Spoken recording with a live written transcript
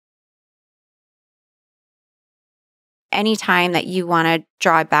anytime that you want to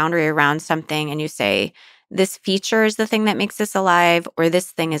draw a boundary around something and you say, this feature is the thing that makes this alive, or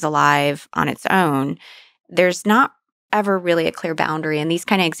this thing is alive on its own, there's not ever really a clear boundary. And these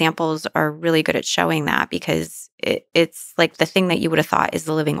kind of examples are really good at showing that, because it's like the thing that you would have thought is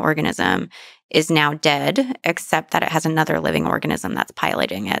the living organism is now dead, except that it has another living organism that's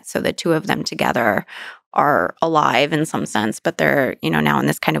piloting it. So the two of them together are alive in some sense, but they're, now in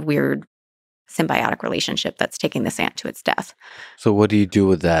this kind of weird symbiotic relationship that's taking this ant to its death. So what do you do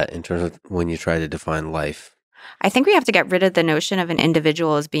with that in terms of when you try to define life? I think we have to get rid of the notion of an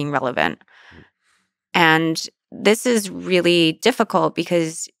individual as being relevant. And this is really difficult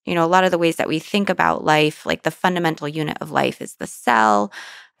because, a lot of the ways that we think about life, like the fundamental unit of life is the cell.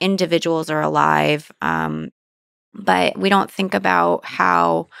 Individuals are alive, but we don't think about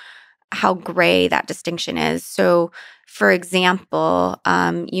how gray that distinction is. So, for example,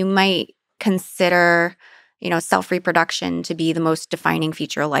 you might consider, self-reproduction to be the most defining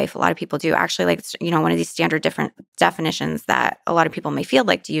feature of life. A lot of people do. Actually, like, one of these standard different definitions that a lot of people may feel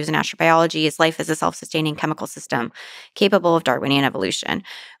like to use in astrobiology is life as a self-sustaining chemical system capable of Darwinian evolution,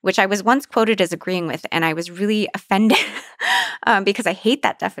 which I was once quoted as agreeing with, and I was really offended because I hate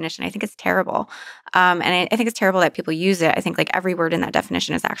that definition. I think it's terrible. And I think it's terrible that people use it. I think like every word in that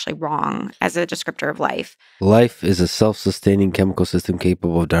definition is actually wrong as a descriptor of life. Life is a self-sustaining chemical system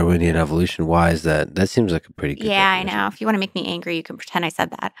capable of Darwinian evolution. Why is that? That seems like a pretty good definition. I know. If you want to make me angry, you can pretend I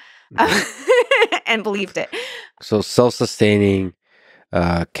said that and believed it. So self-sustaining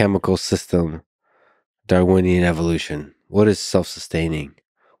chemical system, Darwinian evolution. What is self-sustaining?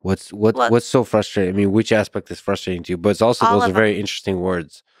 What's so frustrating? I mean, which aspect is frustrating to you? But it's also those are very interesting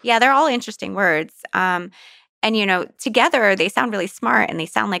words. Yeah, they're all interesting words. And, together they sound really smart and they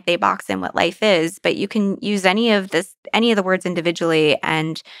sound like they box in what life is, but you can use any of the words individually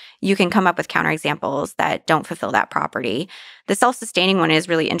and you can come up with counterexamples that don't fulfill that property. The self-sustaining one is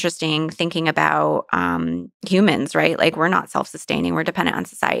really interesting, thinking about humans, right? Like we're not self-sustaining, we're dependent on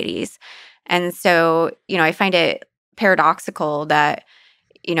societies. And so, I find it paradoxical that,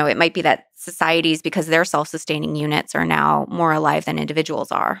 it might be that societies, because their self-sustaining units are now more alive than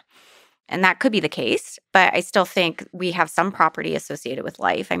individuals are. And that could be the case, but I still think we have some property associated with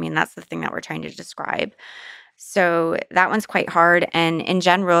life. I mean, that's the thing that we're trying to describe. So that one's quite hard. And in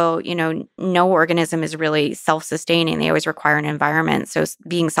general, no organism is really self-sustaining. They always require an environment. So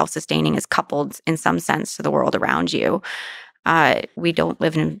being self-sustaining is coupled in some sense to the world around you. We don't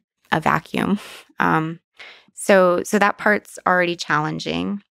live in a vacuum. So that part's already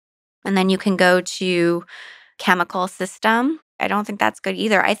challenging. And then you can go to chemical system. I don't think that's good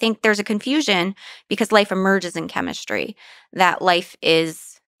either. I think there's a confusion because life emerges in chemistry, that life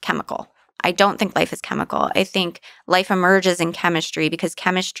is chemical. I don't think life is chemical. I think life emerges in chemistry because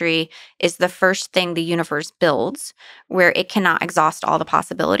chemistry is the first thing the universe builds where it cannot exhaust all the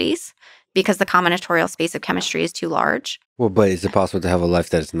possibilities because the combinatorial space of chemistry is too large. Well, but is it possible to have a life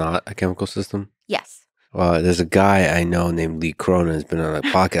that is not a chemical system? Yes. There's a guy I know named Lee Cronin has been on a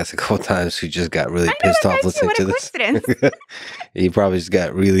podcast a couple times who just got really pissed off listening to this. He probably just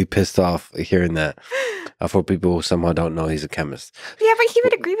got really pissed off hearing that for people who somehow don't know he's a chemist. Yeah, but he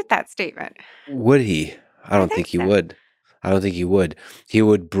would agree with that statement. Would he? I don't think he would. I don't think he would. He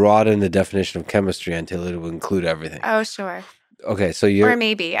would broaden the definition of chemistry until it would include everything. Oh, sure. Okay, so you're... Or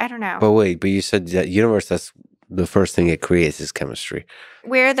maybe, I don't know. But wait, you said that universe, that's the first thing it creates is chemistry.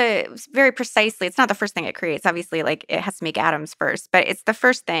 Very precisely, it's not the first thing it creates. Obviously, like it has to make atoms first, but it's the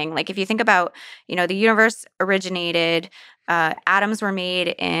first thing. Like if you think about, the universe originated, atoms were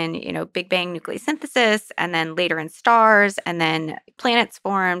made in, Big Bang nucleosynthesis, and then later in stars, and then planets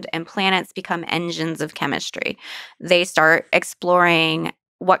formed, and planets become engines of chemistry. They start exploring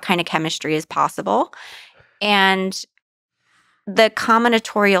what kind of chemistry is possible. And the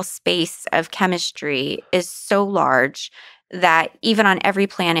combinatorial space of chemistry is so large that even on every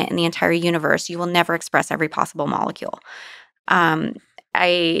planet in the entire universe, you will never express every possible molecule.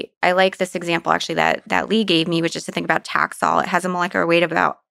 I like this example actually that Lee gave me, which is to think about Taxol. It has a molecular weight of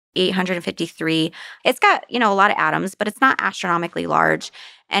about 853. It's got, a lot of atoms, but it's not astronomically large.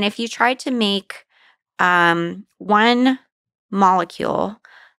 And if you tried to make one molecule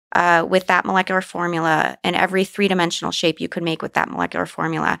with that molecular formula and every three-dimensional shape you could make with that molecular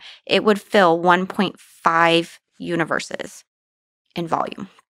formula, it would fill 1.5 universes in volume.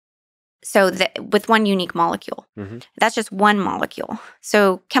 So with one unique molecule. Mm-hmm. That's just one molecule.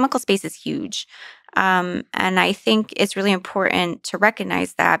 So chemical space is huge. And I think it's really important to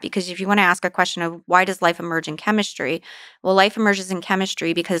recognize that, because if you want to ask a question of why does life emerge in chemistry? Well, life emerges in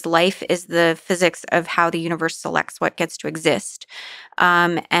chemistry because life is the physics of how the universe selects what gets to exist.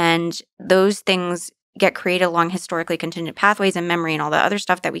 And those things get created along historically contingent pathways and memory and all the other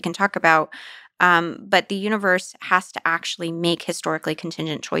stuff that we can talk about. But the universe has to actually make historically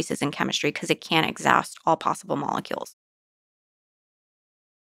contingent choices in chemistry because it can't exhaust all possible molecules.